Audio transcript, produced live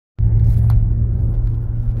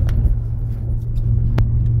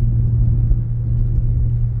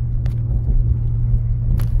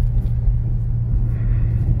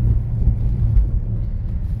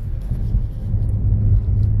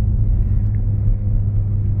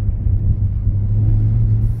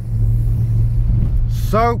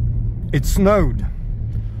So it snowed,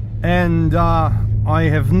 and I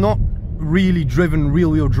have not really driven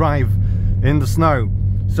rear-wheel drive in the snow.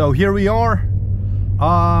 So here we are.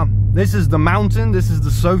 This is the mountain, this is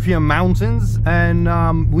the Sofia Mountains,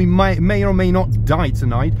 and we may or may not die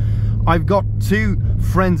tonight. I've got two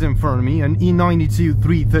friends in front of me, an E92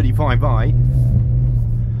 335i,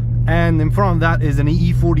 and in front of that is an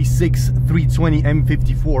E46 320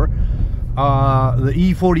 M54. The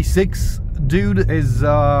E46 dude is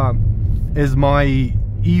my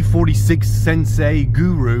E46 sensei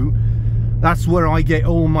guru. That's where I get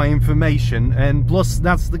all my information, and plus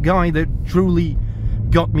that's the guy that truly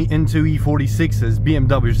got me into E46s,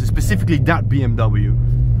 BMWs, specifically that BMW.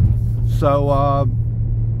 So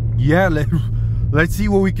yeah, let's see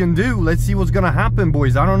what we can do. Let's see what's gonna happen,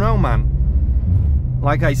 boys. I don't know, man.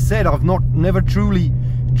 Like I said, I've never truly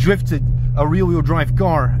drifted a rear-wheel drive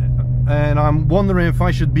car, and I'm wondering if I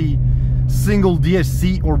should be single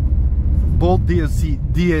DSC or both DSC.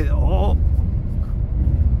 Oh.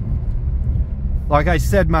 Like I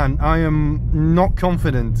said, man, I am not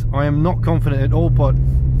confident. I am not confident at all, but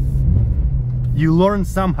you learn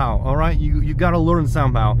somehow, all right? You gotta learn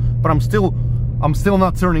somehow. But I'm still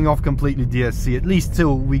not turning off completely DSC, at least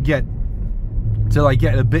till I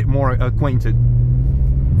get a bit more acquainted.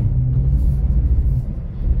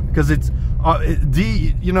 Because it's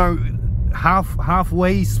you know,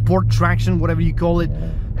 halfway sport traction, whatever you call it,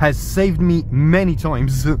 has saved me many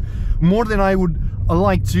times, more than I would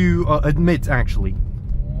like to admit, actually.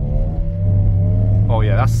 Oh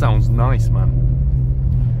yeah, that sounds nice, man.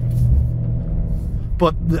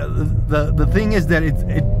 But the thing is that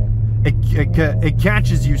it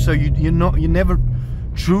catches you, so you're never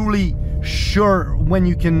truly sure when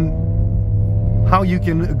how you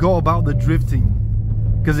can go about the drifting,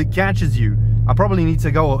 because it catches you. I probably need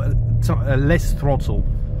to go less throttle.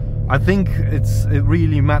 I think it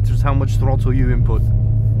really matters how much throttle you input.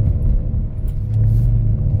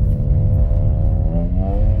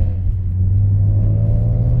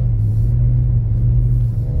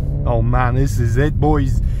 Oh man, this is it,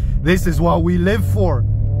 boys. This is what we live for.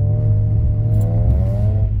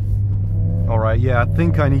 Alright, yeah, I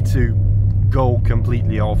think I need to go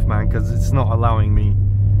completely off, man, because it's not allowing me.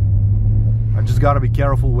 I just gotta be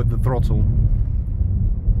careful with the throttle.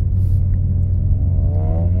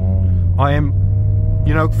 I am,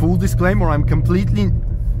 you know, full disclaimer, I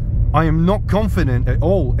am not confident at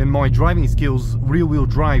all in my driving skills rear-wheel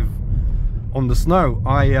drive on the snow.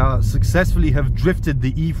 I successfully have drifted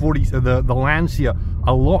the E40, the Lancia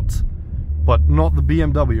a lot, but not the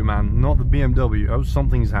BMW, man, not the BMW. Oh,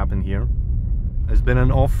 something's happened here. There's been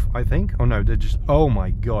an off, I think. Oh no, they're just, oh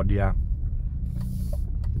my god, yeah.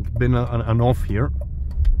 It's been an off here.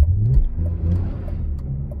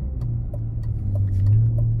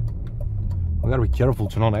 I gotta be careful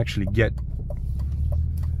to not actually get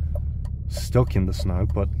stuck in the snow,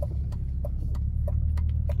 but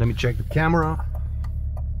let me check the camera.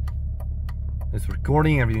 It's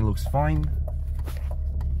recording, everything looks fine.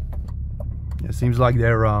 It seems like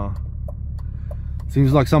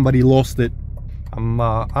seems like somebody lost it. I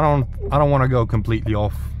don't want to go completely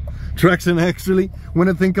off traction, actually. When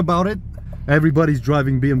I think about it, everybody's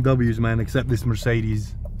driving BMWs, man, except this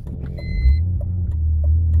Mercedes.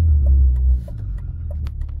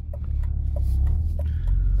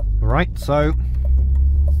 Alright, so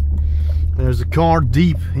there's a car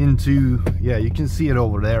deep into, yeah, you can see it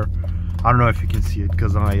over there. I don't know if you can see it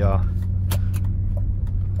because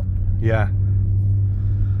yeah,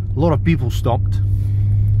 a lot of people stopped.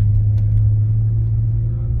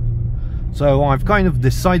 So I've kind of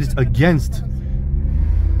decided against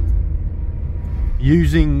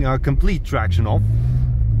using complete traction off.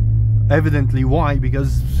 Evidently, why?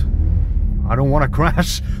 Because I don't want to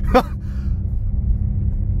crash.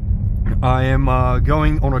 I am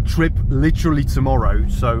going on a trip literally tomorrow,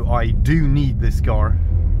 so I do need this car.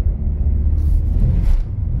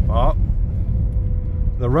 But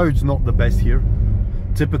the road's not the best here.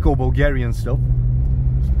 Typical Bulgarian stuff.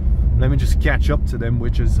 Let me just catch up to them,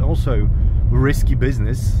 which is also risky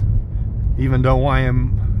business. Even though I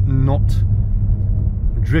am not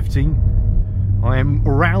drifting, I am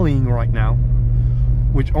rallying right now,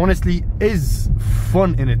 which honestly is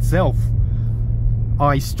fun in itself.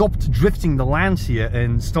 I stopped drifting the Lancia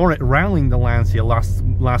and started rallying the Lancia last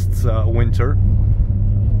winter.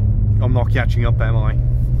 I'm not catching up, am I?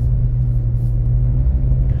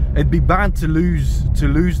 It'd be bad to lose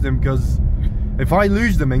them, because if I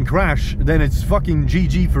lose them and crash, then it's fucking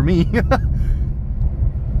GG for me.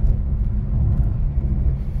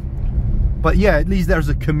 But yeah, at least there's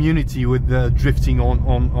a community with drifting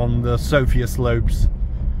on the Sofia slopes.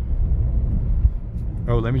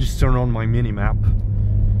 Oh, let me just turn on my mini map.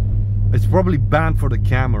 It's probably bad for the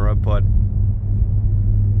camera, but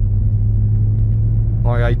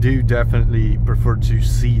like, I do definitely prefer to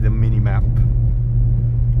see the mini map.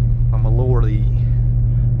 I'm gonna lower the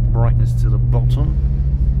brightness to the bottom.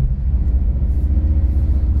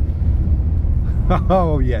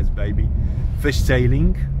 Oh yes, baby.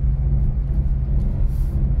 Fishtailing.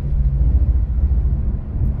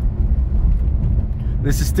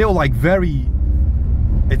 This is still like very,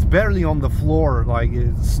 it's barely on the floor, like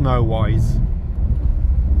snow wise.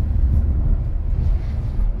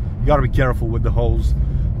 You gotta be careful with the holes.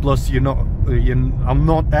 Plus I'm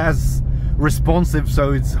not as responsive,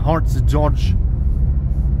 so it's hard to dodge.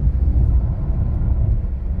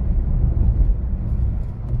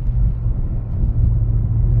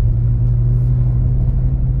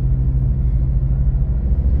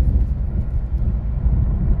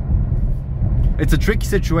 It's a tricky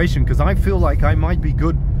situation because I feel like I might be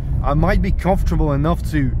good, I might be comfortable enough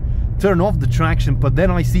to turn off the traction, but then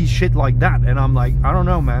I see shit like that and I'm like, I don't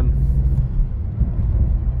know, man.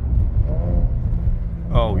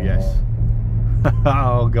 Oh yes.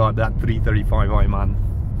 Oh god, that 335i, man.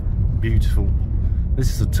 Beautiful. This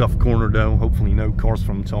is a tough corner though, hopefully no cars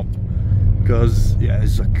from top, because yeah,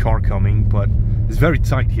 there's a car coming, but it's very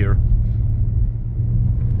tight here.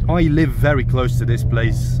 I live very close to this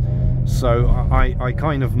place, so I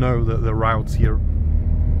kind of know the routes here.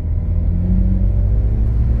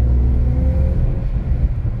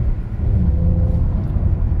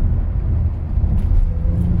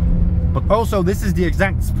 But also, this is the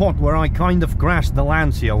exact spot where I kind of crashed the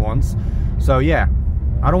Lancia once. So yeah,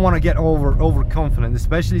 I don't want to get overconfident,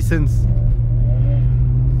 especially since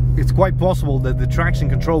it's quite possible that the traction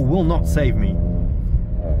control will not save me.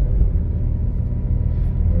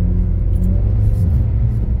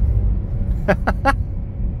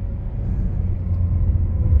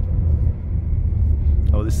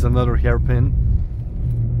 Oh, this is another hairpin.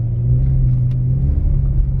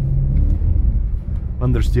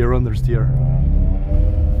 Understeer, understeer.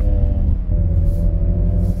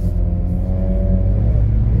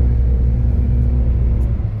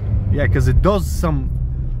 Yeah, because it does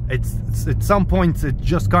it's at some points it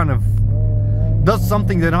just kind of does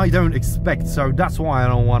something that I don't expect, so that's why I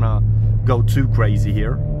don't want to go too crazy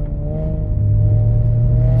here.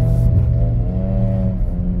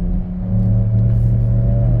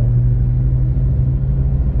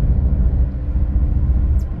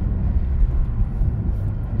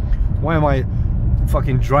 Why am I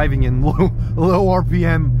fucking driving in low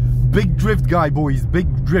RPM? Big drift guy, boys,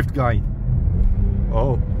 big drift guy.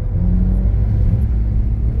 Oh.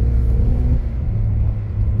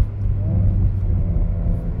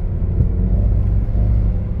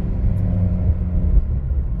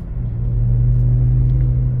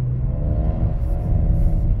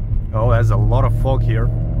 Oh, there's a lot of fog here.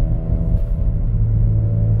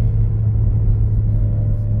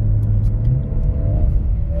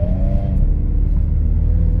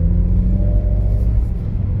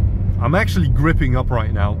 I'm actually gripping up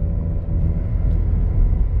right now.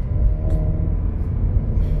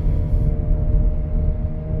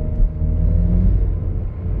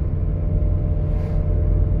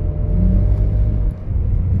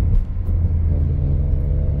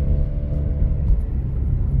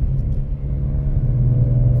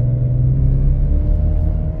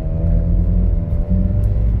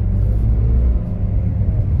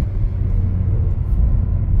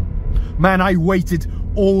 Man, I waited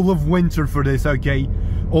all of winter for this, okay?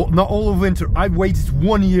 Or not all of winter, I waited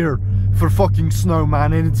 1 year for fucking snow,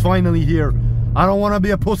 man, and it's finally here. I don't want to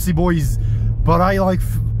be a pussy, boys, but I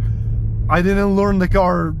didn't learn the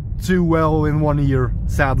car too well in 1 year,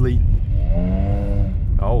 sadly.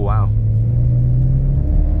 Oh wow.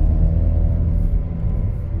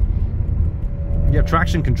 Yeah,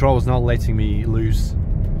 traction control is not letting me loose,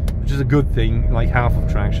 which is a good thing, like half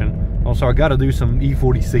of traction. Also, I gotta do some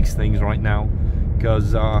E46 things right now,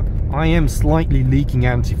 because I am slightly leaking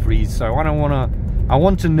antifreeze, so I don't wanna, I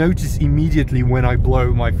want to notice immediately when I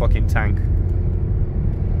blow my fucking tank.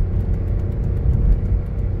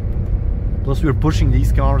 Plus we're pushing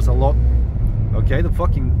these cars a lot. Okay,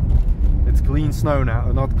 it's clean snow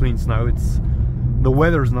now, not clean snow, it's, the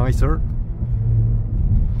weather's nicer.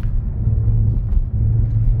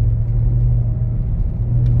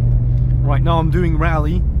 Right now I'm doing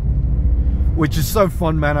rally, which is so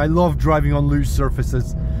fun, man. I love driving on loose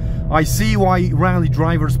surfaces. I see why rally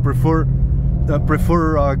drivers prefer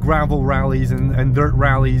gravel rallies and dirt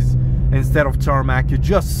rallies instead of tarmac. It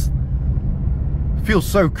just feels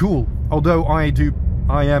so cool. Although I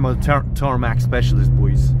am a tarmac specialist,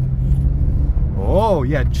 boys. Oh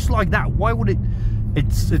yeah, just like that. Why would it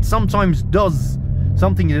it sometimes does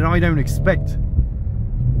something that I don't expect.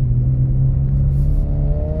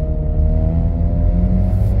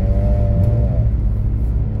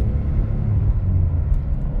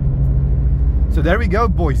 So there we go,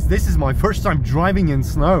 boys. This is my first time driving in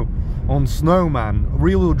snow. On snow, man.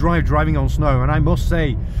 Rear-wheel drive driving on snow. And I must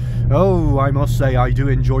say, I do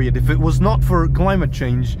enjoy it. If it was not for climate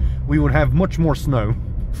change, we would have much more snow.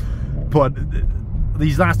 But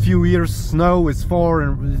these last few years, snow is far,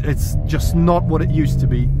 and it's just not what it used to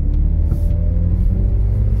be.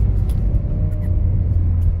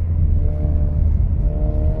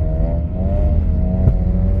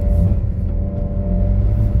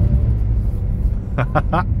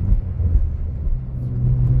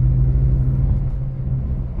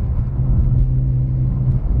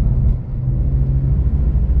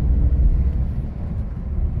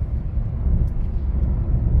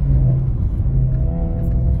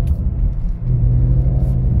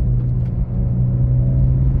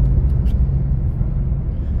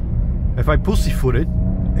 If I pussyfoot it,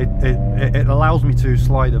 it allows me to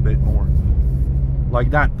slide a bit more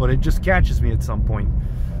like that, but it just catches me at some point,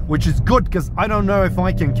 which is good because I don't know if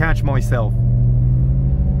I can catch myself.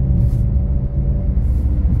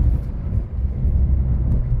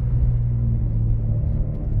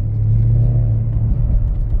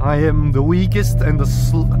 I am the weakest and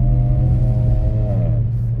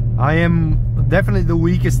I am definitely the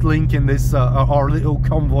weakest link in this our little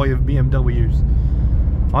convoy of BMWs.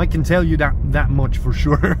 I can tell you that much for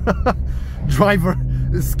sure. Driver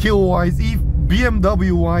skill wise,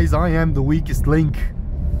 BMW wise, I am the weakest link.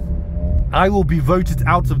 I will be voted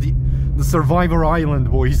out of the Survivor Island,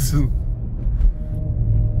 boys.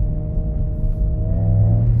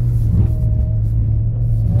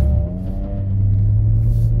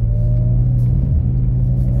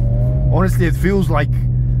 Honestly, it feels like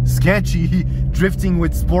sketchy drifting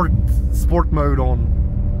with sport mode on.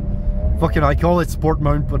 Fucking, I call it sport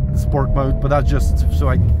mode, but that's just so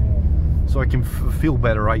I can feel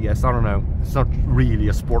better, I guess. I don't know. It's not really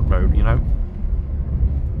a sport mode, you know.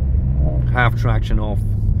 Half traction off.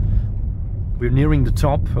 We're nearing the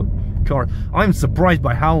top. Car. I'm surprised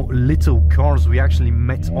by how little cars we actually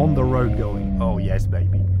met on the road going. Oh yes,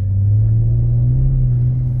 baby.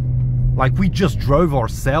 Like we just drove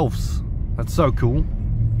ourselves. That's so cool.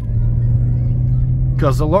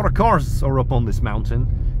 Because a lot of cars are up on this mountain.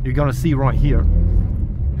 You're gonna see right here.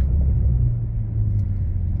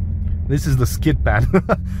 This is the skid pad.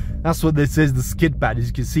 That's what this is, the skid pad. As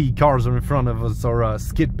you can see, cars are in front of us are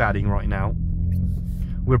skid padding right now.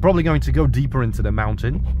 We're probably going to go deeper into the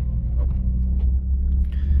mountain.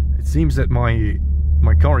 It seems that my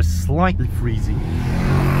car is slightly freezing.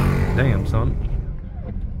 Damn, son.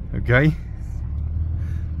 Okay.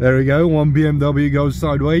 There we go. One BMW goes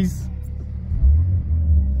sideways.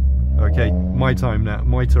 Okay, my time now.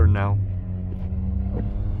 My turn now.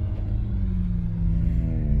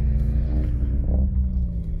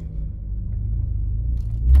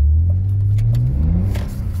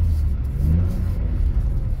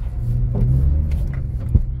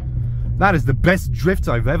 That is the best drift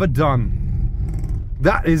I've ever done.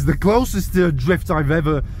 That is the closest drift I've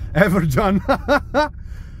ever done.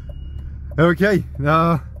 Okay,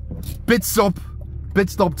 pit stop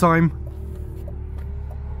time.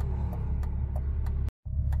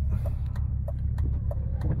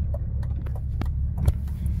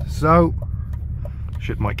 So,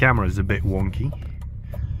 shit, my camera is a bit wonky.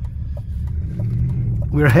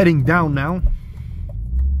 We're heading down now.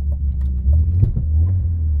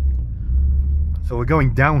 So we're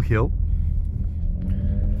going downhill,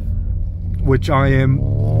 which I am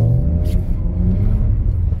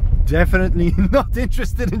definitely not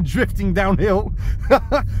interested in drifting downhill.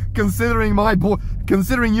 Considering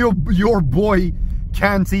your boy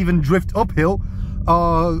can't even drift uphill.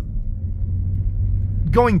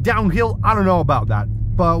 Going downhill, I don't know about that,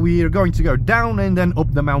 but we are going to go down and then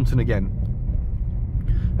up the mountain again.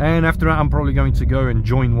 And after that, I'm probably going to go and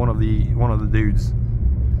join one of the dudes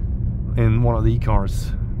in one of the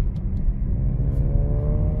cars.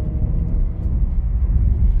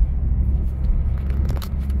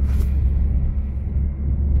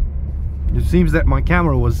 It seems that my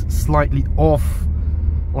camera was slightly off,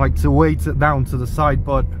 like to weight it down to the side,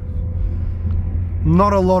 but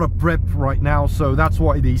not a lot of prep right now, so that's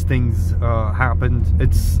why these things happened.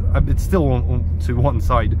 It's still on to one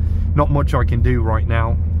side. Not much I can do right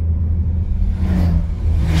now.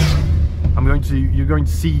 You're going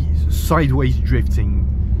to see sideways drifting,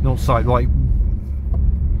 not side, like,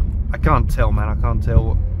 I can't tell, man, I can't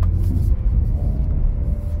tell.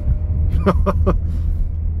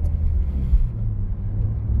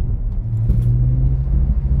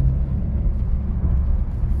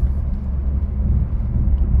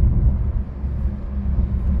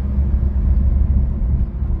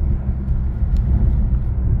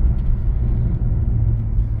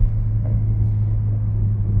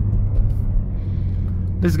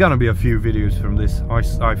 There's gonna be a few videos from this.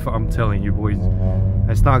 I'm telling you, boys.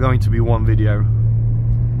 It's not going to be one video.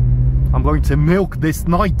 I'm going to milk this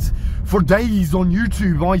night for days on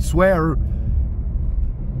YouTube, I swear.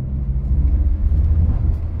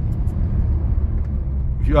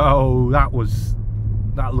 Yo, that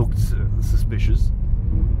looked suspicious.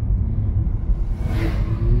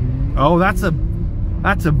 Oh, that's a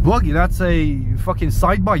buggy. That's a fucking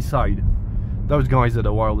side-by-side. Those guys are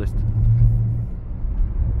the wildest.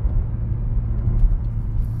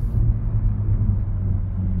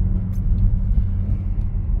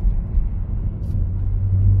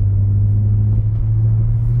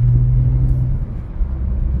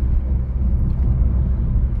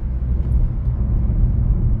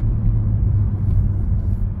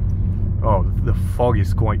 Oh, the fog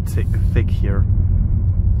is quite thick here.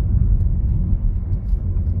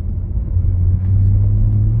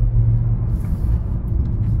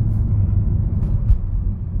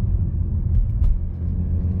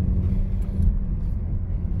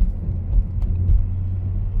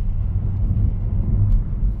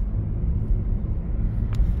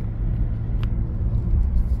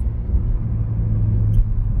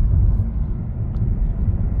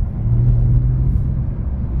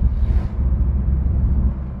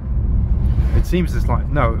 Seems it's like,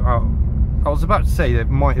 no, I was about to say that it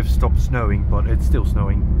might have stopped snowing, but it's still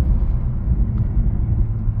snowing.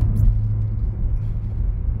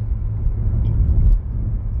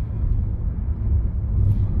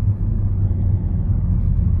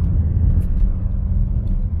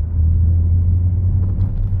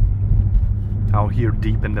 Out here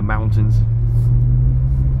deep in the mountains.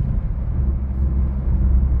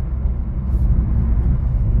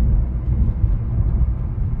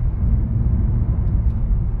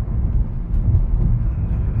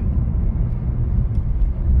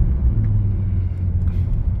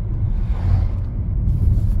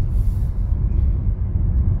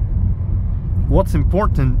 What's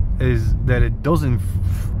important is that it doesn't,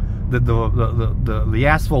 the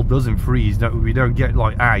asphalt doesn't freeze. We don't get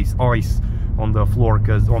like ice on the floor,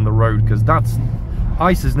 on the road, because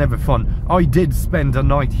ice is never fun. I did spend a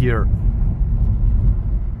night here.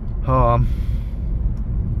 I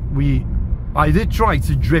did try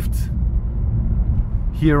to drift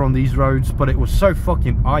here on these roads, but it was so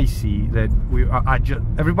fucking icy that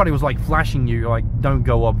everybody was like flashing you like, don't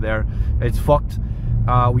go up there, it's fucked.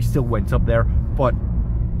 We still went up there, but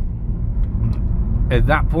at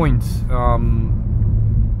that point I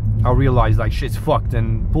realized like shit's fucked,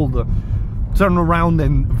 and turned around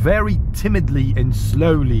and very timidly and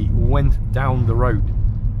slowly went down the road.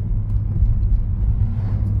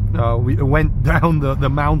 We went down the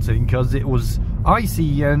mountain because it was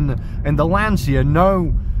icy, and the Lancia,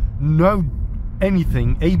 no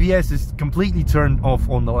anything. ABS is completely turned off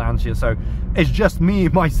on the Lancia, so it's just me,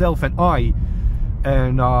 myself, and I.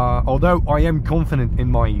 And although I am confident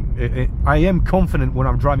in I am confident when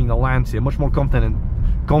I'm driving the Lancia, much more confident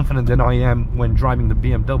than I am when driving the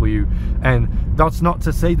BMW. And that's not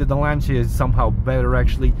to say that the Lancia is somehow better.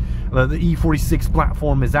 Actually, the E46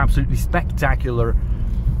 platform is absolutely spectacular,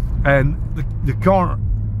 and the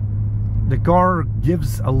car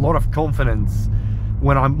gives a lot of confidence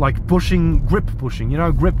when I'm like grip pushing, you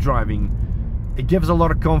know, grip driving. It gives a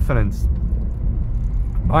lot of confidence.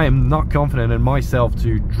 I am not confident in myself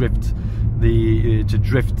to drift.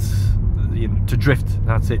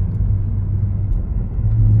 That's it.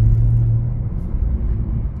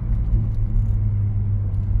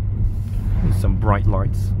 There's some bright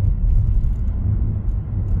lights.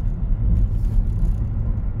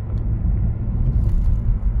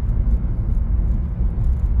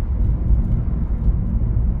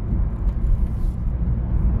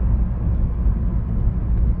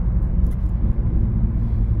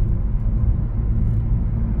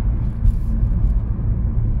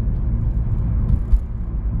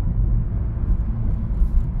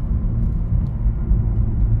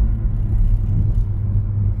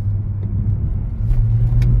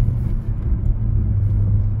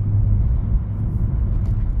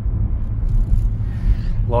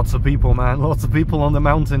 Lots of people, man. Lots of people on the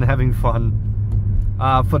mountain having fun.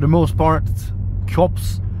 For the most part,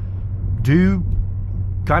 cops do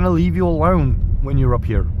kind of leave you alone when you're up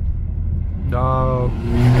here.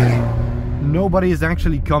 Nobody has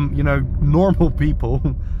actually come, you know, normal people,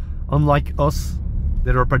 unlike us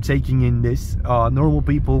that are partaking in this. Normal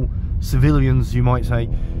people, civilians, you might say,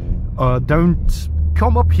 don't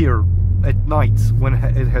come up here at night when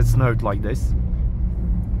it has snowed like this.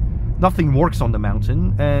 Nothing works on the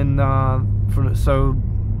mountain, and so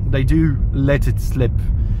they do let it slip.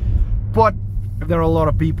 But if there are a lot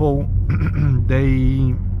of people,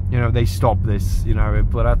 they you know, they stop this, you know,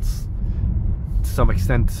 but that's to some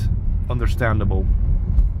extent understandable.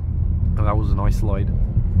 And that was a nice slide.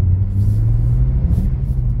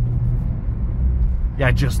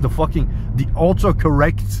 Yeah, just the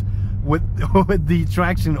autocorrect with with the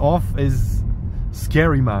traction off is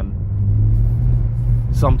scary, man.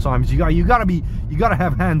 Sometimes you gotta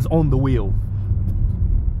have hands on the wheel.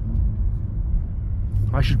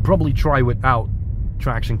 I should probably try without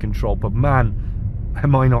traction control, but man,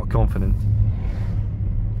 am I not confident.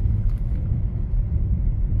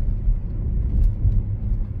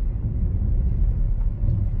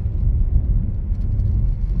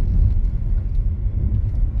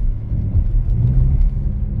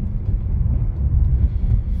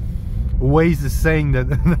 Waze is saying that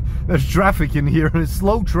there's traffic in here and it's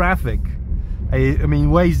slow traffic. I mean,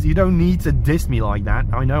 Waze, you don't need to diss me like that.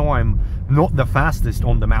 I know I'm not the fastest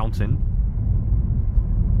on the mountain.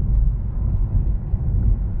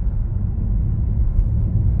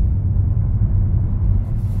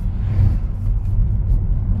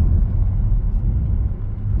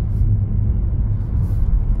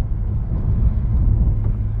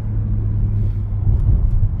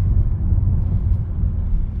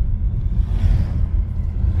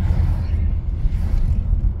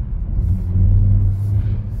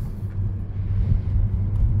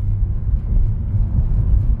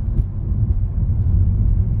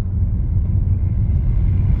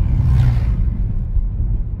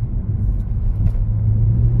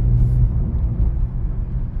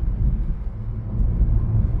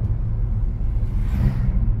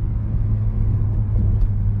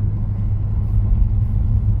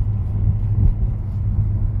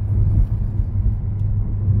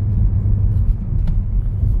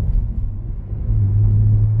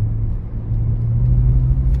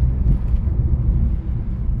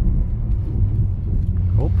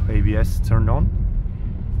 ABS turned on.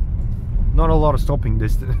 Not a lot of stopping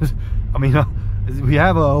distance. I mean, we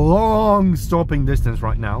have a long stopping distance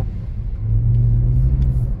right now.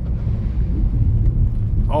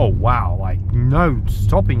 Oh wow, like no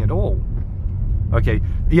stopping at all. Okay,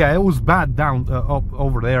 yeah, it was bad down up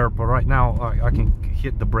over there, but right now I can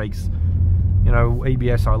hit the brakes. You know,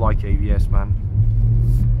 ABS, I like ABS, man.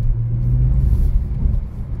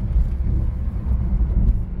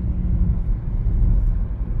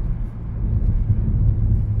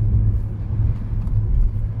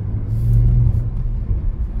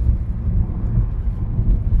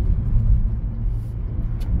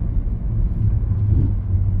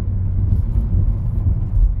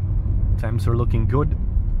 Temps are looking good.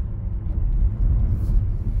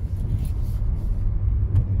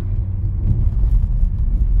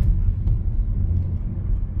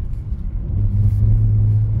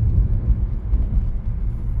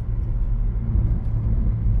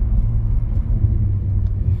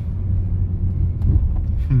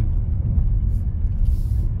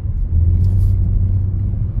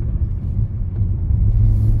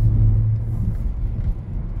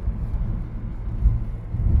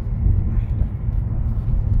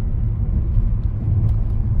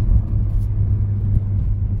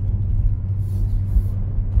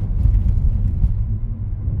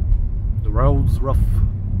 Road's rough.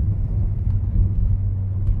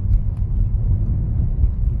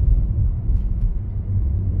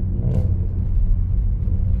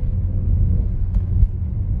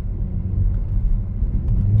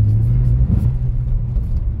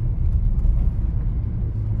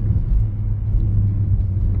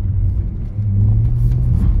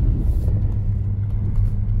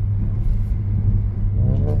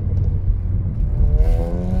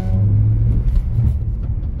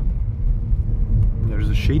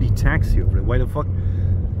 Shady taxi over there. Why the fuck?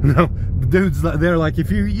 No, the dude's there like,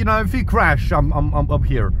 if you crash, I'm up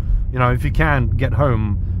here. You know, if you can't get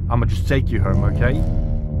home, I'ma just take you home, okay?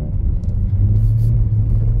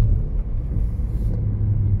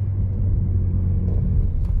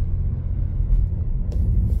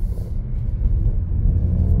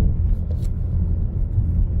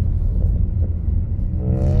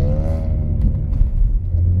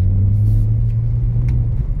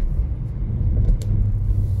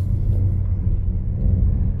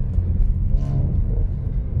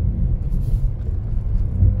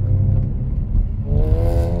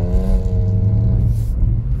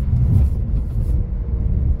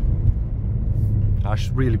 I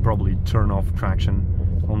should really probably turn off traction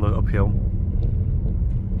on the uphill.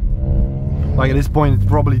 Like at this point, it's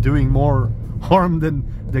probably doing more harm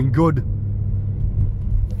than good.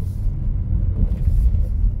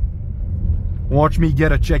 Watch me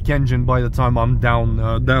get a check engine by the time I'm down.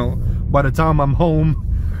 By the time I'm home,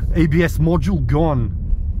 ABS module gone.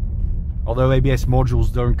 Although ABS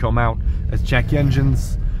modules don't come out as check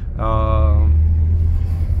engines,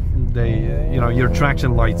 they, you know, your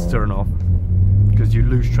traction lights turn off because you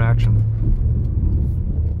lose traction.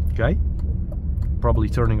 Okay, probably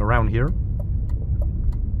turning around here.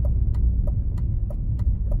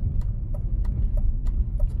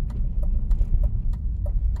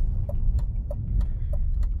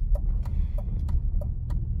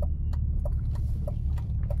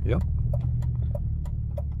 Yep.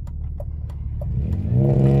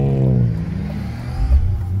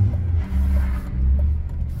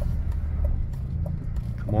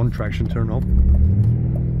 Come on, traction turn off.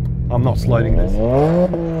 I'm not sliding this.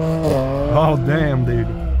 Oh damn, dude.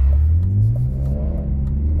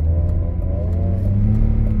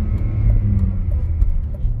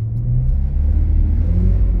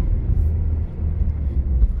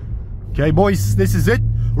 Okay boys, this is it.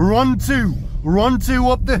 Run two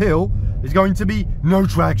up the hill is going to be no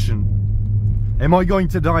traction. Am I going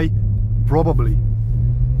to die? Probably.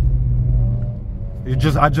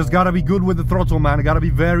 I just gotta be good with the throttle, man. I gotta be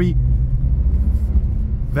very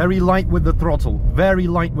light with the throttle. Very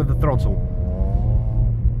light with the throttle.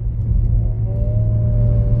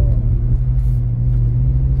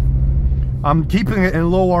 I'm keeping it in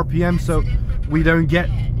low RPM so we don't get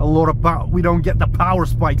a lot of power. We don't get the power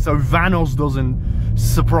spike, so Vanos doesn't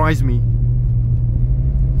surprise me.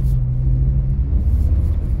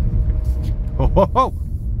 Ho ho ho!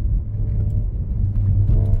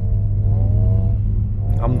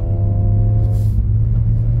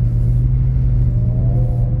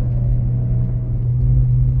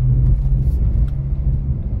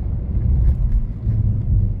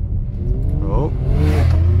 Oh.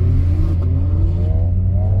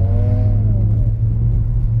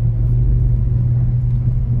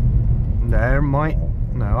 There might...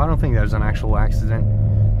 No, I don't think there's an actual accident.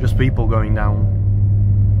 Just people going down.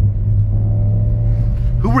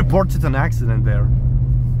 Who reported an accident there?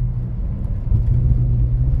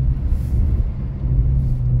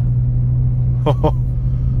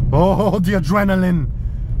 Oh, the adrenaline.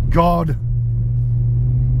 God.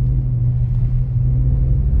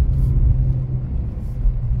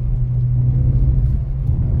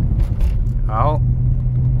 Ow.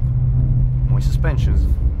 My suspensions.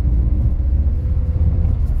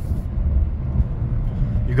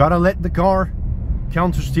 You gotta let the car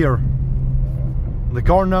counter steer. The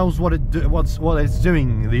car knows what it's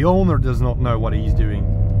doing. The owner does not know what he's doing.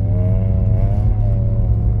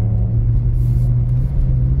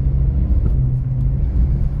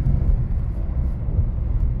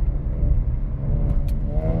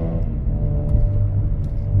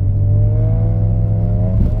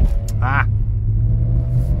 Ah.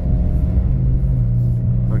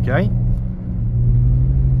 Okay.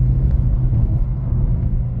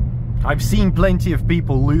 I've seen plenty of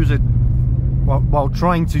people lose it while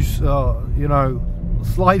trying to, you know,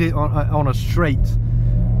 slide it on a straight.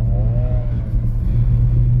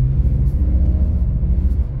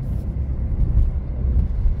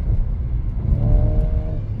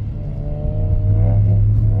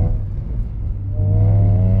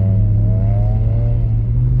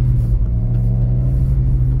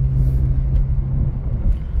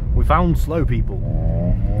 We found slow people,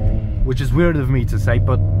 which is weird of me to say,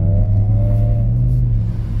 but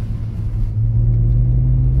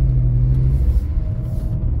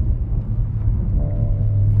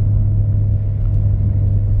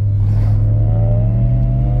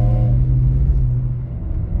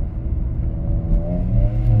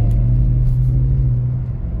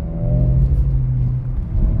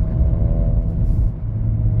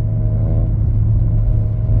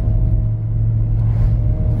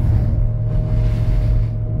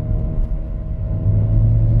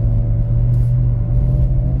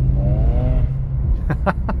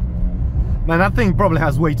man, that thing probably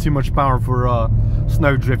has way too much power for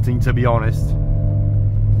snow drifting, to be honest.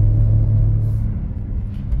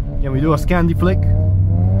 Yeah, we do a Scandi flick,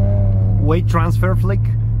 weight transfer flick,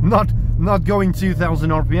 not going 2000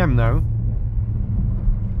 RPM though.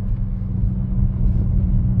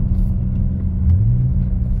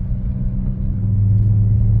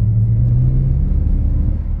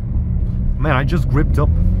 Man, I just gripped up.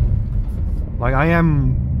 Like, I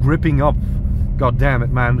am gripping up. God damn it,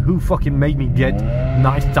 man. Who fucking made me get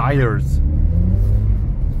nice tires?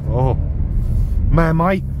 Oh. Man,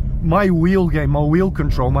 my wheel game, my wheel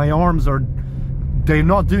control, my arms are... They're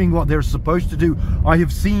not doing what they're supposed to do. I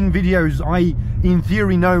have seen videos. I, in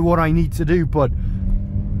theory, know what I need to do, but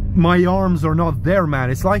my arms are not there, man.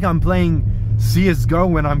 It's like I'm playing CSGO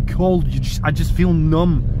when I'm cold. I just feel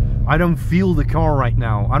numb. I don't feel the car right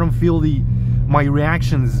now. I don't feel my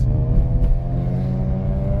reactions.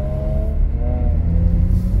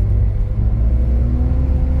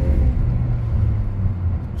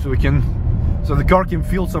 so the car can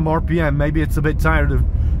feel some RPM. Maybe it's a bit tired of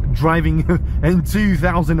driving in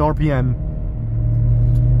 2000 RPM.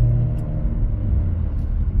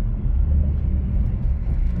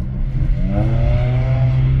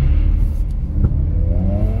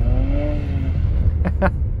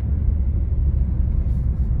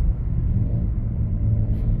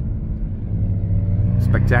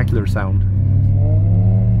 Spectacular sound.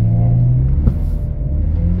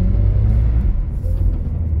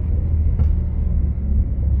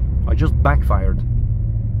 I just backfired.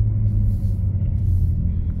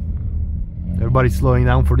 Everybody's slowing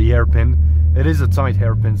down for the hairpin. It is a tight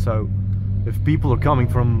hairpin, so if people are coming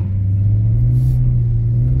from...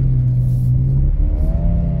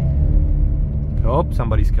 Oh,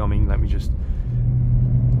 somebody's coming. Let me just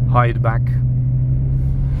hide back.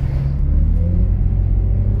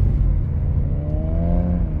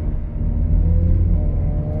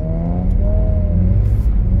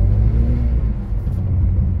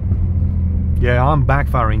 Yeah, I'm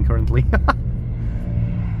backfiring currently.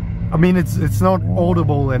 I mean, it's not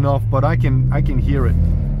audible enough, but I can hear it.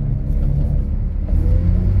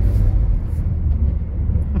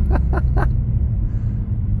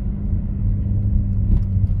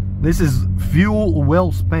 This is fuel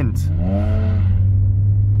well spent.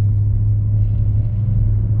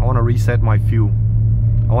 I want to reset my fuel.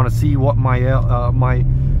 I want to see what my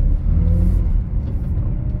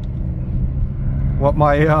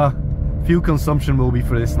fuel consumption will be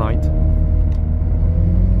for this night.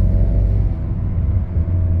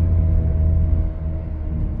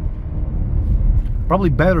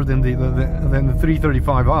 Probably better than the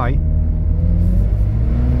 335i.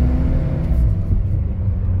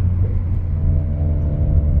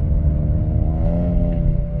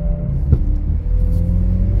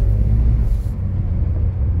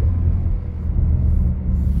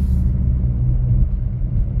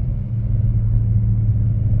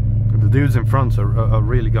 The dudes in front are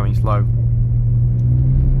really going slow.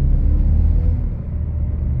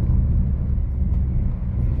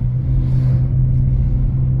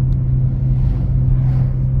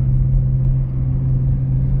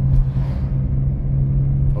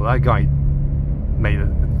 Well, that guy made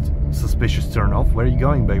a suspicious turn off. Where are you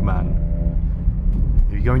going, big man?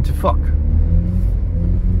 Are you going to fuck?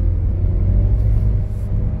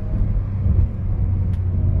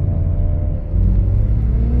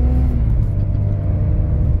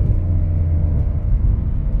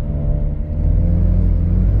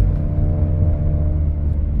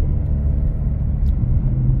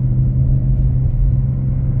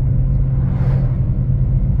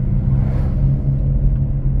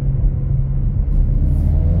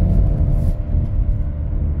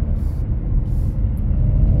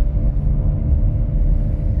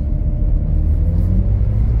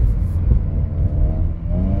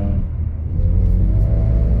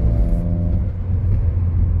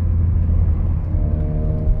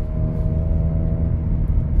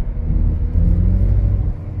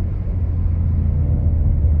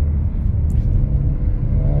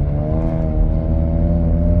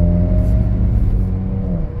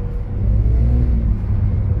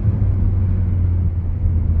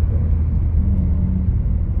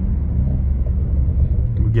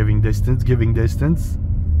 Giving distance.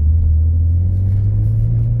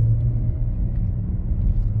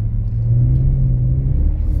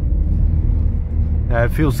 It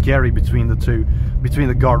feels scary between the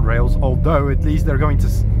guardrails, although at least they're going to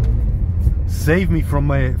save me from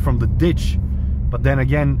the ditch. But then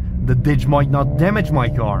again, the ditch might not damage my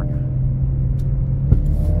car,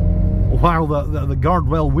 while the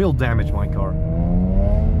guardrail will damage my car.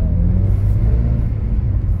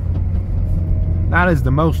 That is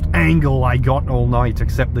the most angle I got all night,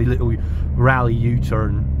 except the little rally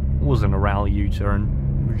U-turn. It wasn't a rally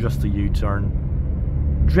U-turn, it was just a U-turn.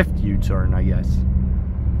 Drift U-turn, I guess.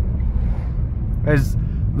 As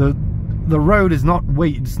the road is not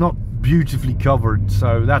it's not beautifully covered,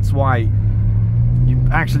 so that's why you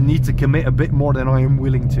actually need to commit a bit more than I am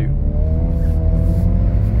willing to.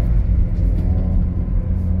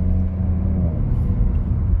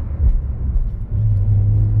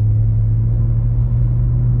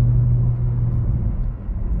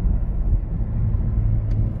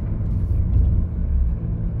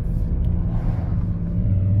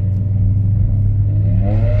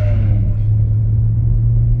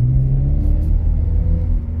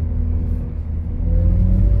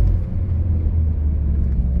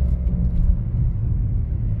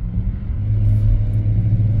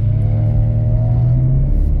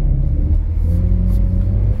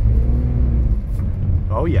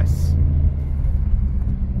 Oh yes.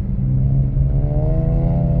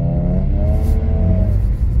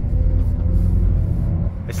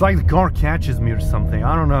 It's like the car catches me or something.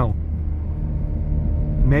 I don't know.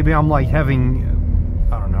 Maybe I'm like having,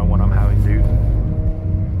 I don't know what I'm having, dude.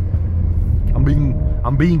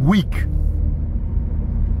 I'm being weak.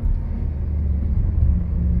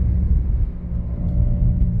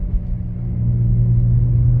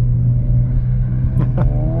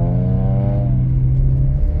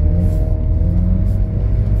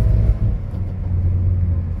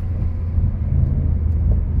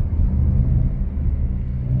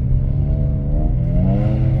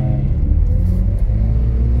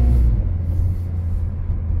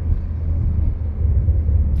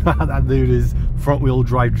 That dude is front wheel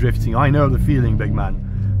drive drifting. I know the feeling, big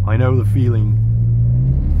man. I know the feeling.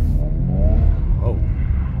 Oh.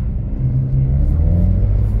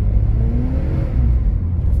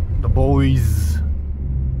 The boys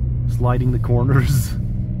sliding the corners.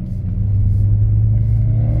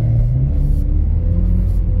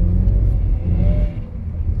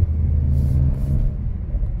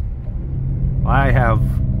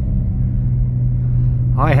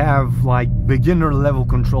 I have like beginner level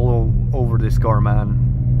control over this car, man.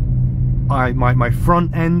 My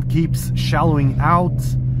front end keeps shallowing out.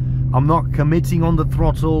 I'm not committing on the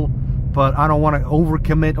throttle, but I don't want to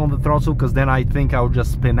overcommit on the throttle because then I think I'll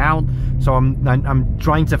just spin out. So I'm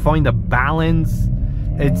trying to find a balance.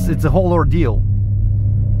 It's a whole ordeal.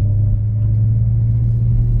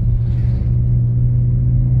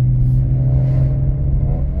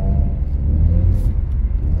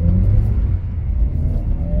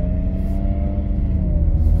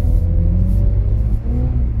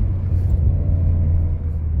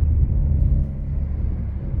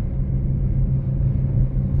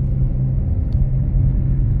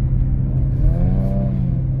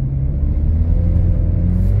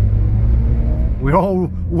 We're all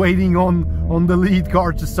waiting on the lead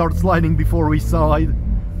car to start sliding before we slide.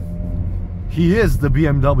 He is the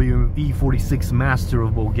BMW E46 master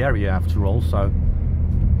of Bulgaria after all, so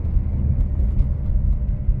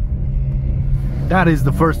that is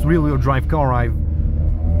the first rear-wheel drive car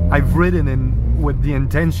I've ridden in with the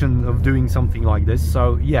intention of doing something like this,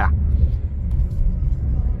 so yeah.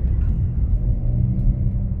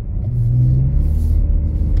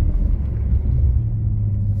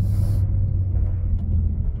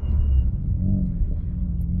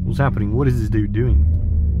 What's happening? What is this dude doing?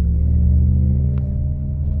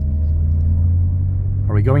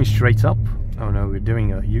 Are we going straight up? Oh no, we're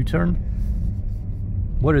doing a U-turn.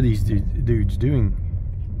 What are these dudes doing?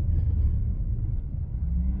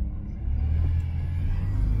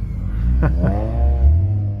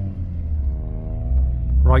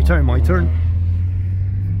 Righto, my turn.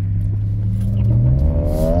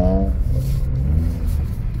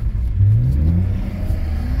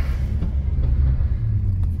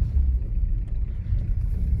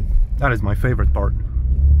 That is my favorite part.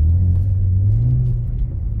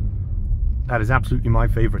 That is absolutely my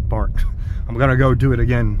favorite part. I'm gonna go do it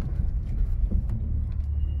again.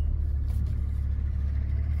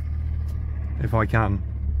 If I can.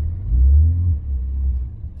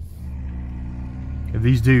 If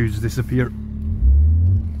these dudes disappear.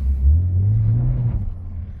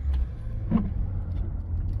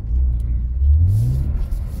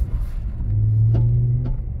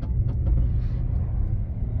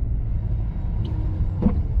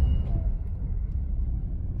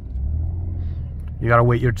 You gotta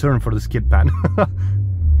wait your turn for the skid pad.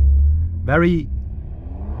 Very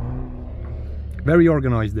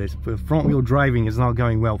organized this, but front wheel driving is not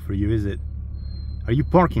going well for you, is it? Are you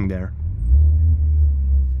parking there?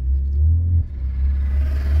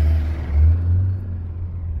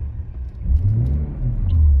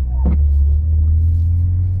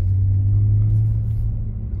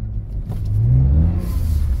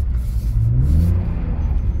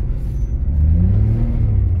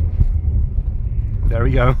 There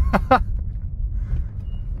we go.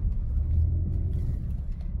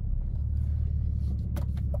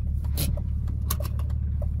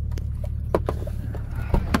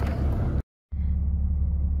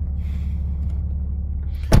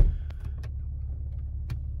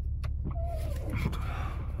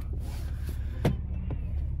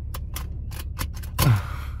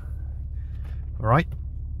 All right,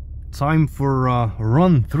 time for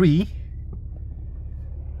run 3.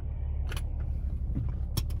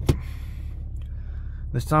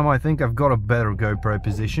 This time I think I've got a better GoPro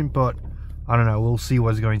position, but I don't know, we'll see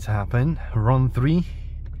what's going to happen. Run 3.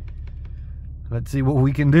 Let's see what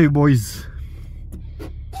we can do, boys.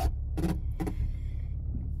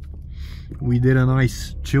 We did a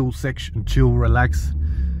nice chill section, chill, relax.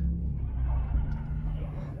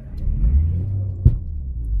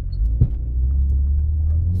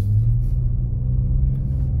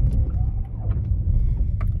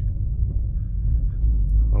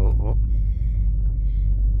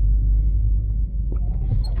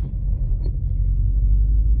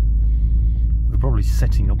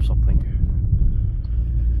 setting up something.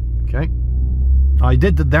 Okay. I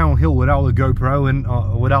did the downhill without the GoPro and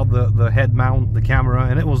without the head mount, the camera,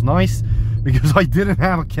 and it was nice because I didn't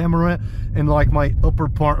have a camera in like my upper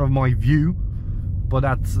part of my view. But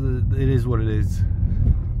that's it is what it is.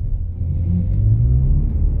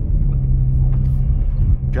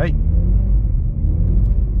 Okay.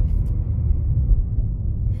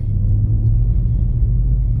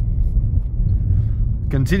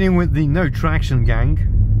 Continuing with the no traction gang.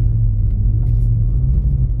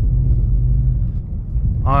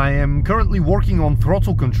 I am currently working on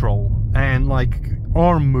throttle control and like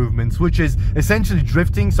arm movements, which is essentially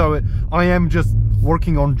drifting. So I am just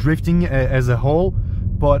working on drifting as a whole,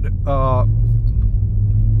 but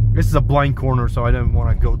this is a blind corner, so I don't want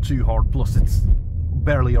to go too hard. Plus it's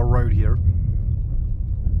barely a road here.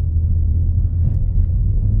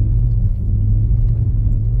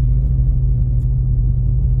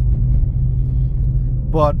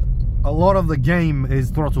 But a lot of the game is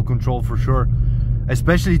throttle control for sure,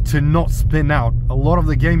 especially to not spin out. A lot of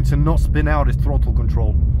the game to not spin out is throttle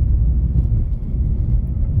control.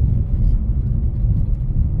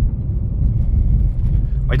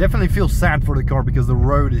 I definitely feel sad for the car because the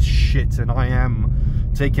road is shit and I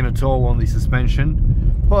am taking a toll on the suspension.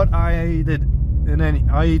 But I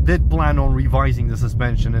did plan on revising the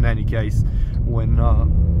suspension in any case when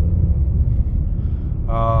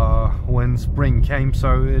spring came,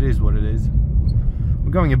 so it is what it is.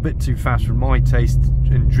 We're going a bit too fast for my taste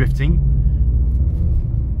in drifting.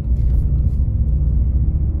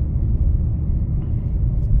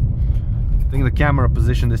 I think the camera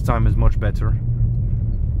position this time is much better.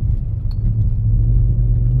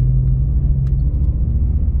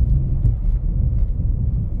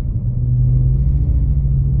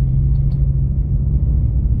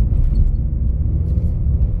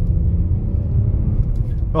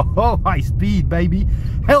 Oh, high speed, baby.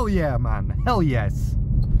 Hell yeah, man. Hell yes.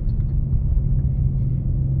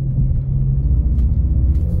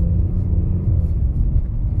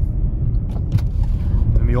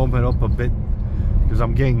 Let me open it up a bit because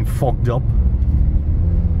I'm getting fogged up.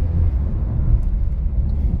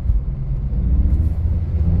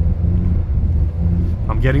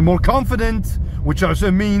 I'm getting more confident, which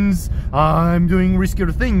also means I'm doing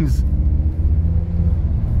riskier things.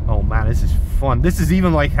 Oh man, this is fun. This is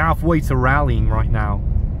even like halfway to rallying right now.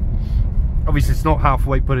 Obviously it's not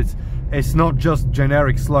halfway, but it's not just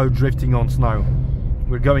generic slow drifting on snow.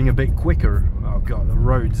 We're going a bit quicker. Oh god, the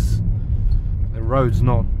road's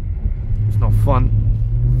not, it's not fun.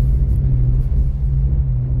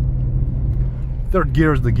 Third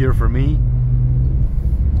gear is the gear for me.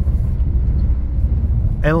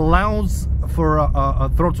 It allows for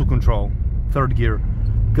a throttle control, third gear,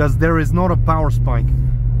 because there is not a power spike.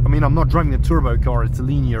 I mean, I'm not driving a turbo car. It's a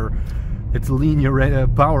linear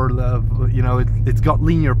power. You know, it's got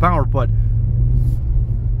linear power, but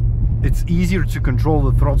it's easier to control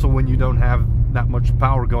the throttle when you don't have that much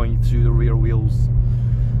power going to the rear wheels.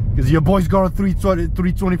 Because your boy's got a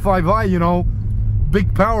 325i, you know,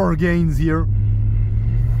 big power gains here.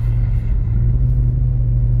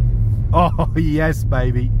 Oh yes,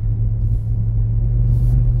 baby.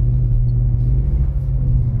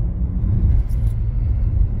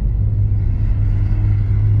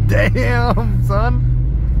 Damn, son.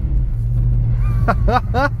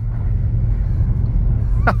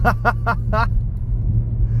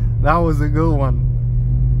 That was a good one.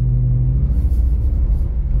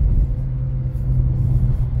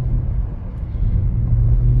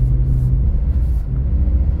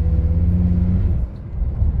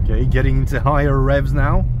 Okay, getting into higher revs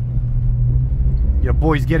now. Your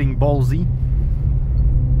boy's getting ballsy.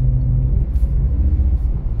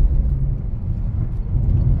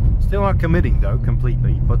 Still not committing though,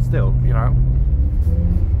 completely, but still, you know.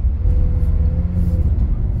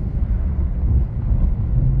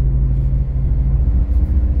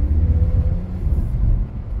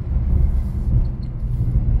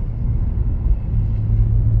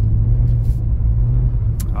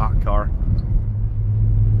 Ah, car.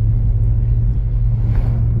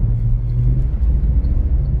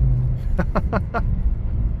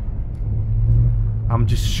 I'm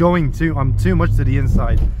just showing I'm too much to the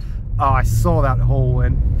inside. Oh, I saw that hole,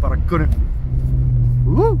 but I couldn't.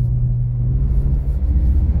 Woo!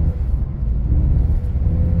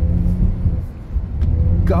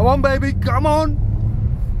 Come on, baby, come on!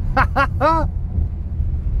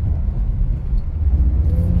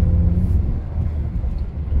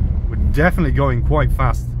 We're definitely going quite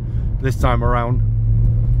fast this time around.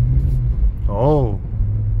 Oh.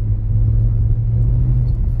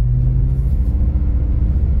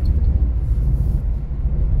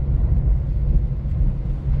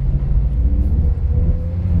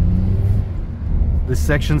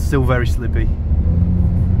 section's still very slippy.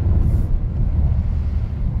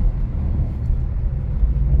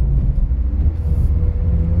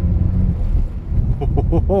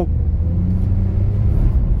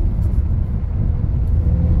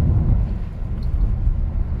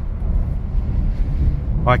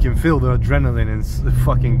 I can feel the adrenaline is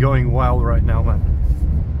fucking going wild right now, man.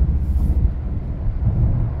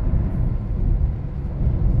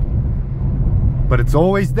 But it's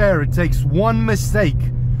always there. It takes one mistake,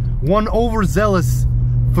 one overzealous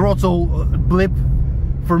throttle blip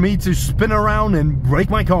for me to spin around and break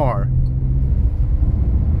my car.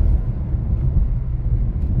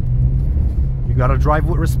 You gotta drive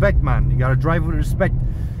with respect, man. You gotta drive with respect.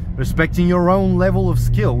 Respecting your own level of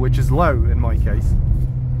skill, which is low in my case.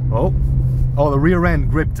 Oh, the rear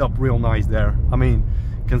end gripped up real nice there. I mean,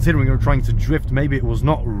 considering you're trying to drift, maybe it was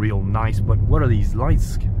not real nice, but what are these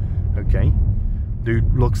lights? Okay.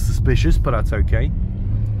 Dude looks suspicious, but that's okay.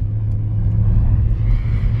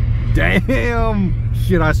 Damn!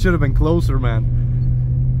 Shit, I should have been closer,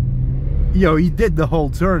 man. Yo, he did the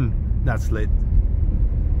whole turn. That's lit.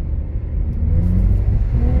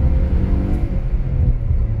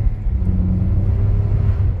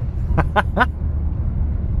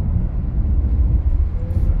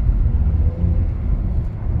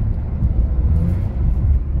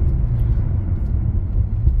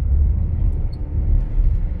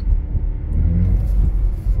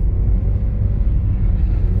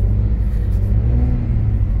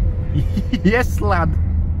 Yes, lad.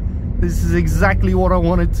 This is exactly what I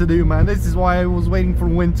wanted to do, man. This is why I was waiting for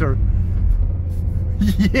winter.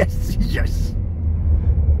 Yes, yes.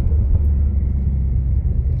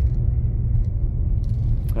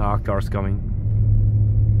 Ah, car's coming.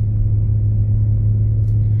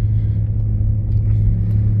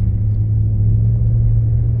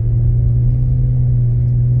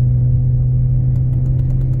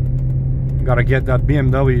 Gotta get that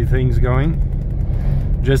BMW things going.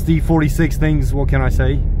 Just E46 things, what can I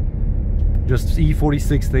say? Just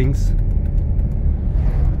E46 things.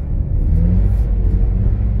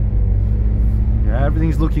 Yeah,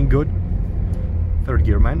 everything's looking good. Third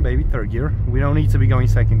gear, man, baby, third gear. We don't need to be going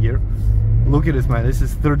second gear. Look at this, man, this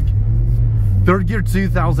is third gear,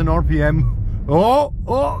 2000 RPM. Oh,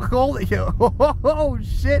 holy, oh,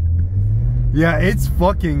 shit. Yeah, it's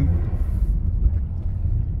fucking,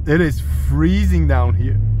 it is freezing down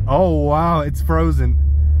here. Oh, wow, it's frozen.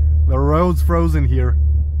 The road's frozen here.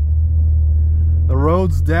 The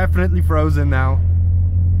road's definitely frozen now.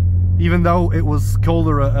 Even though it was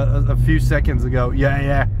colder a few seconds ago.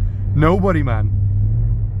 Yeah. Nobody, man.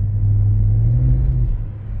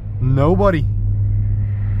 Nobody.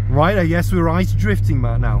 Right, I guess we're ice drifting,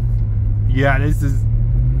 man, now. Yeah, this is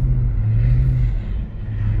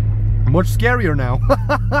much scarier now.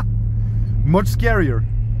 Much scarier.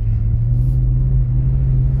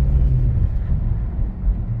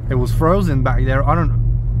 It was frozen back there. I don't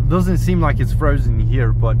know. Doesn't seem like it's frozen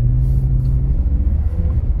here, but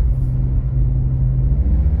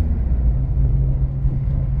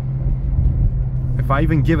if I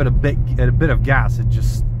even give it a bit of gas, it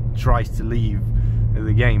just tries to leave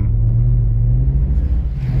the game.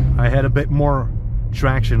 I had a bit more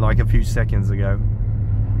traction like a few seconds ago.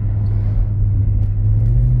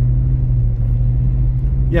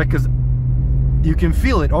 Yeah, because you can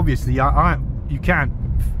feel it, obviously. You can't.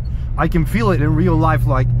 I can feel it in real life,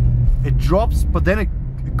 like it drops, but then it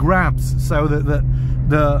grabs, so that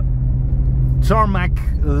the tarmac,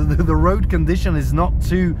 the road condition is not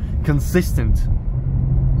too consistent.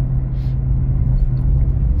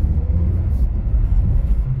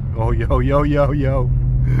 Oh, yo.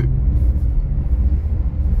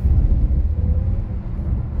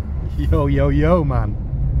 Yo, man.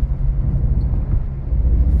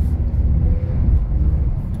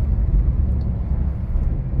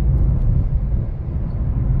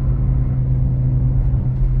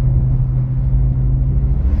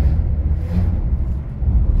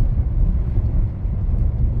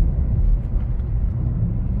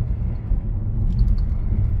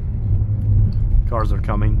 Cars are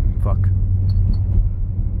coming. Fuck.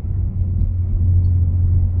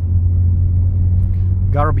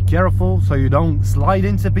 Gotta be careful so you don't slide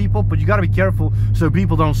into people, but you gotta be careful so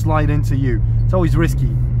people don't slide into you. It's always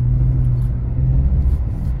risky.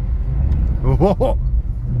 Oh,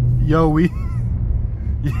 yo, we.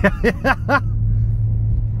 Yeah.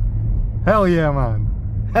 Hell yeah,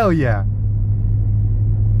 man. Hell yeah.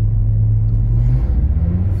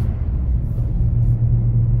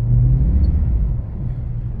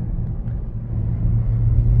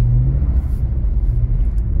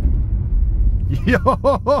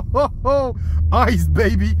 Yo, ice,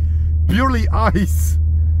 baby, purely ice.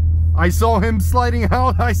 I saw him sliding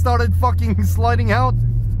out, I started fucking sliding out.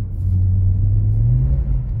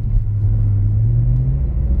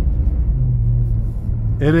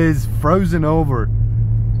 It is frozen over.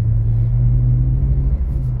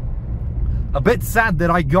 A bit sad that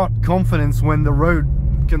I got confidence when the road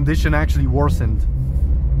condition actually worsened.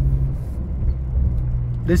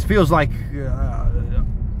 This feels like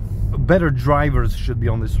better drivers should be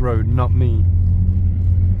on this road, not me.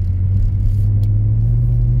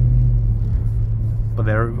 But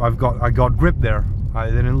there, I got grip there. I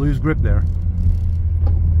didn't lose grip there.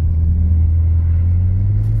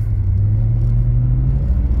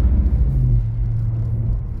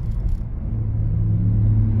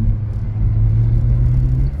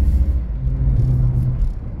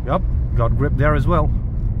 Yep, got grip there as well.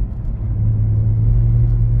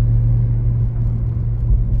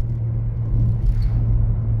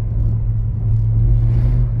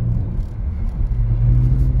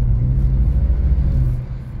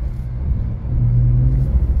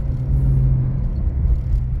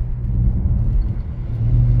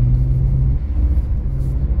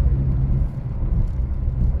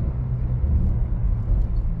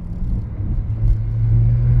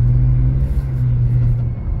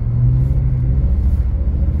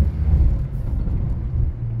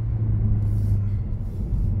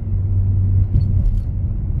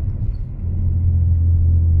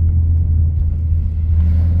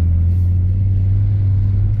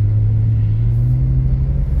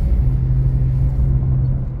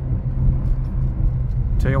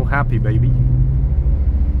 Tail happy, baby.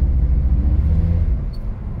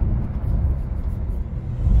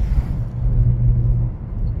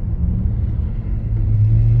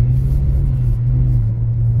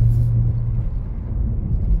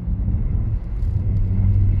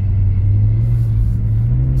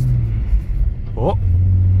 Oh,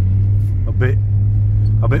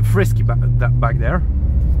 a bit frisky back there.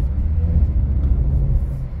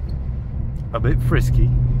 A bit frisky.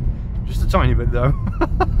 Just a tiny bit though.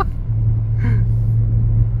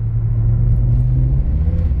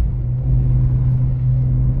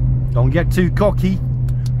 Don't get too cocky.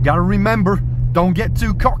 Gotta remember, don't get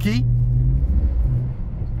too cocky.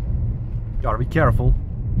 Gotta be careful.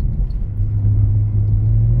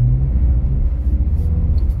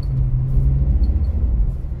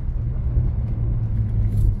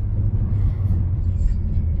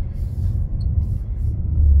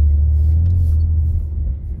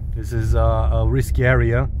 This is a risky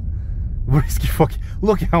area. Risky fuck.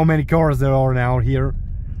 Look how many cars there are now here.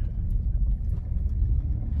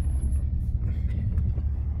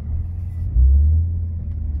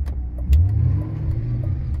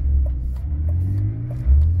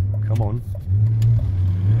 Come on.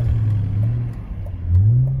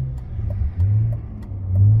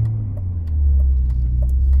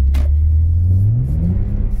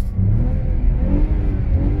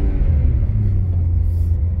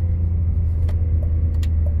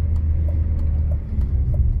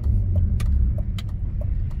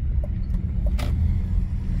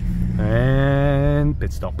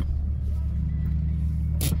 Pit stop.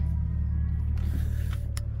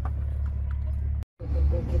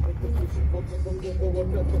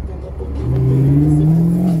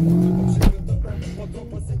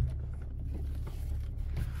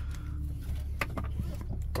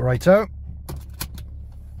 Righto.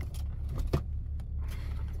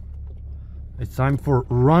 It's time for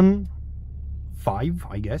run 5,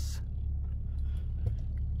 I guess.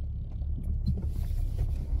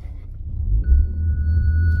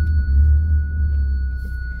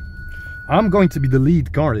 I'm going to be the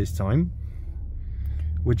lead car this time,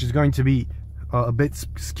 which is going to be a bit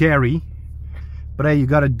scary, but hey, you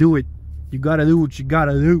gotta do it. You gotta do what you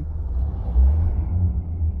gotta do.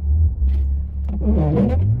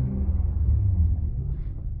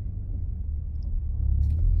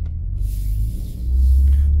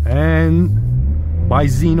 And by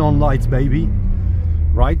xenon lights, baby.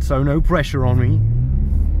 Right, so no pressure on me.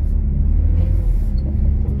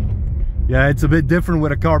 Yeah, it's a bit different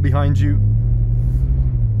with a car behind you.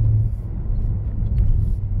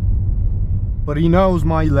 But he knows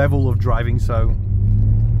my level of driving, so...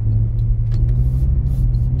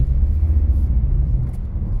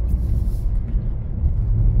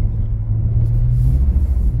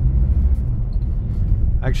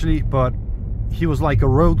 Actually, but he was like a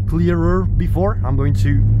road clearer before. I'm going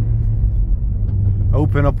to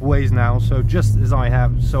open up ways now, so just as I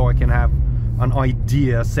have, so I can have an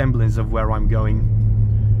idea, semblance of where I'm going.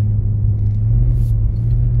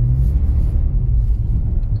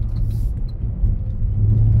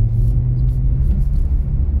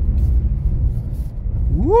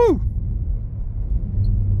 Woo!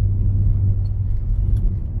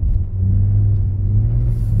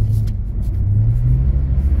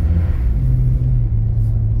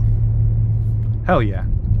 Hell yeah.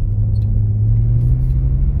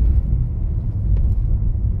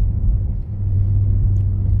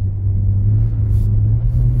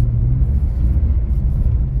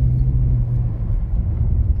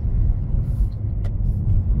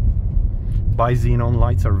 Bi-xenon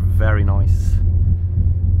lights are very nice.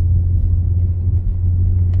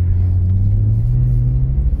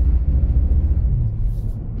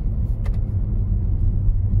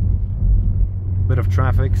 Bit of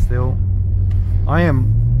traffic still. I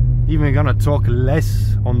am even gonna talk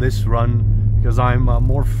less on this run because I'm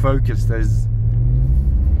more focused as...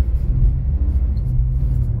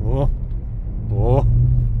 Oh, oh.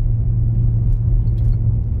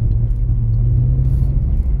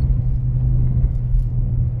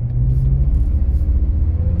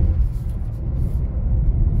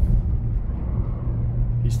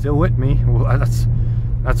 He's still with me. Well, that's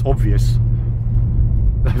obvious.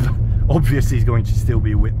 Obviously he's going to still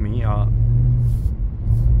be with me.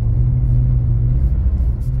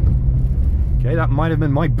 Okay, that might have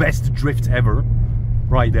been my best drift ever.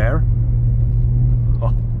 Right there.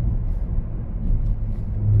 Oh.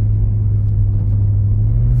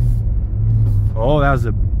 Oh, that was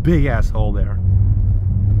a big asshole there.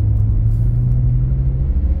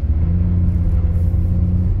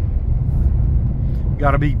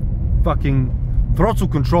 Gotta be fucking throttle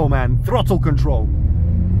control, man. Throttle control.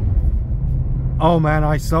 Oh man,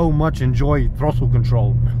 I so much enjoy throttle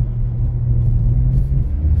control.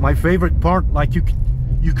 My favorite part, like you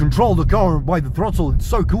control the car by the throttle. It's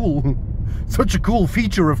so cool. Such a cool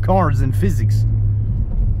feature of cars and physics.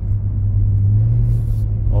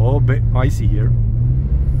 Oh, a bit icy here.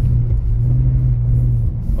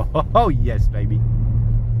 Oh yes, baby.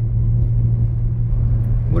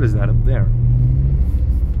 What is that up there?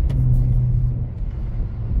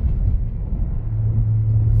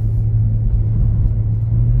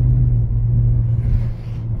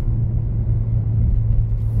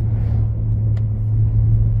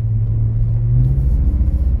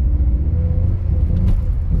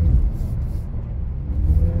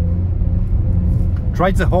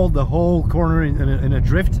 Tried to hold the whole corner in a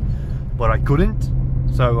drift, but I couldn't.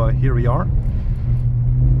 So here we are.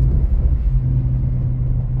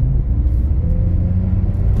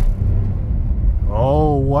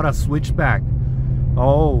 Oh, what a switchback.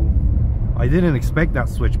 Oh, I didn't expect that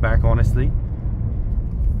switchback, honestly.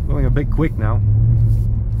 Going a bit quick now.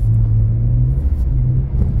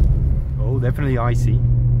 Oh, definitely icy.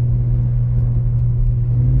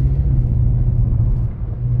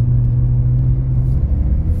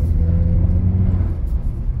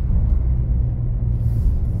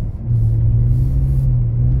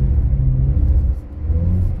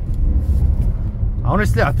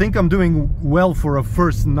 Honestly, I think I'm doing well for a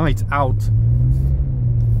first night out.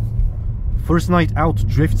 First night out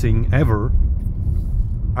drifting ever.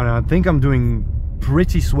 And I think I'm doing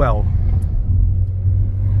pretty swell.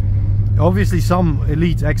 Obviously some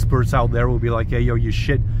elite experts out there will be like, hey yo, you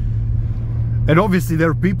shit. And obviously there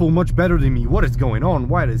are people much better than me. What is going on?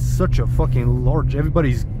 Why is such a fucking large...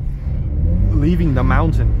 Everybody's leaving the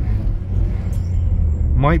mountain.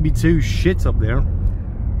 Might be two shits up there.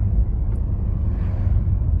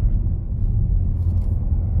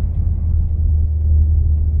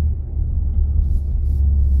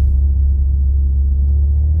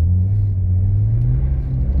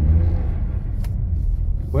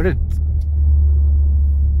 Where did...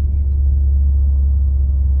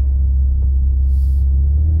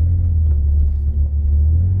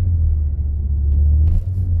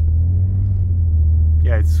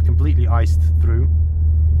 Yeah, it's completely iced through.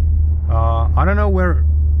 I don't know where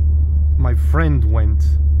my friend went.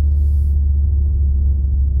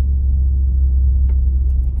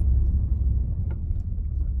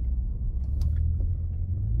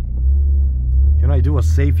 Can I do a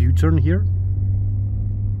safe U-turn here?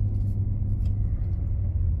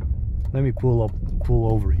 Let me pull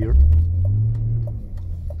over here.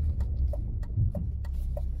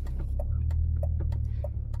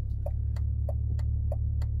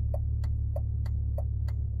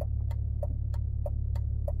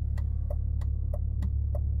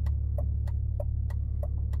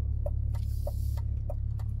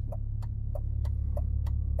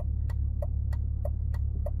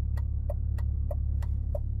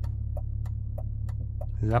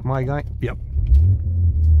 Is that my guy? Yep.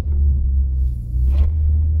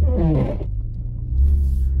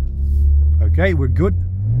 Okay, we're good.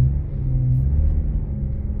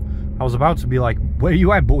 I was about to be like, where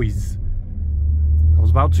you at, boys? I was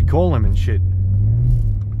about to call him and shit.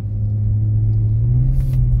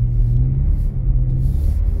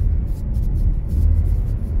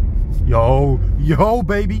 Yo,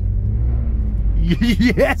 baby.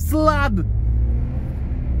 Yes, lad!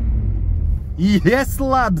 Yes,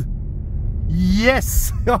 lad!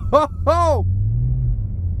 Yes! Oh,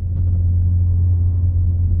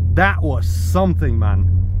 that was something,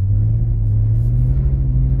 man.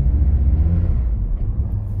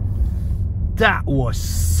 That was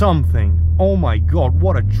something. Oh my god,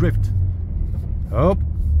 what a drift. Oh,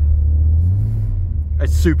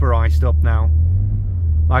 it's super iced up now.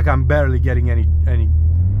 Like I'm barely getting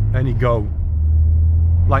any go.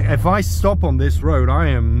 Like if I stop on this road, I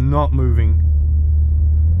am not moving.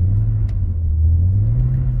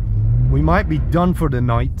 We might be done for the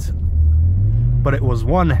night, but it was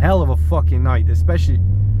one hell of a fucking night. Especially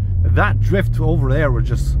that drift over there was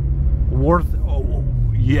just worth. Oh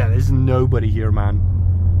yeah, there's nobody here, man.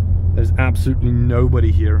 There's absolutely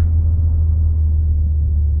nobody here.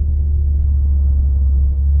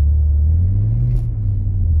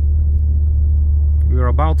 We're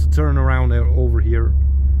about to turn around over here.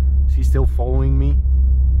 Is he still following me?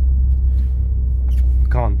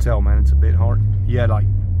 Can't tell, man. It's a bit hard. Yeah, like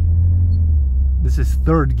this is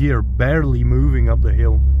third gear, barely moving up the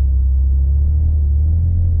hill.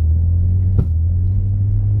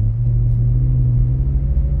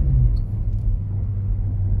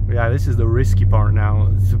 Yeah, this is the risky part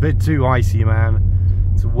now. It's a bit too icy, man.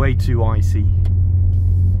 It's way too icy.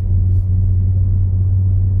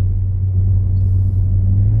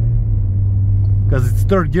 Because it's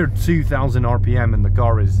third gear, 2000 RPM, and the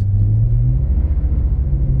car is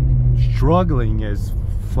struggling as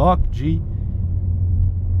fuck, G.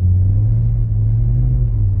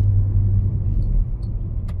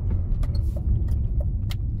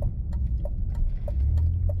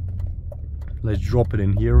 Let's drop it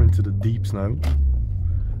in here into the deep snow.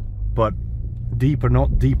 But deep or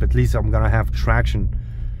not deep, at least I'm gonna have traction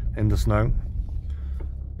in the snow.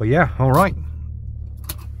 But yeah, alright.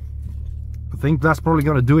 I think that's probably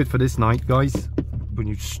gonna do it for this night, guys. When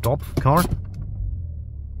you stop, car.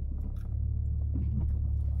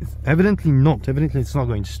 It's evidently not. Evidently it's not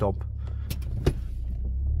going to stop.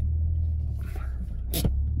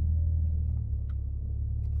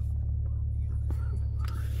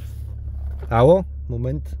 Hallå?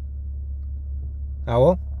 Moment.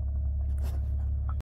 Hallå?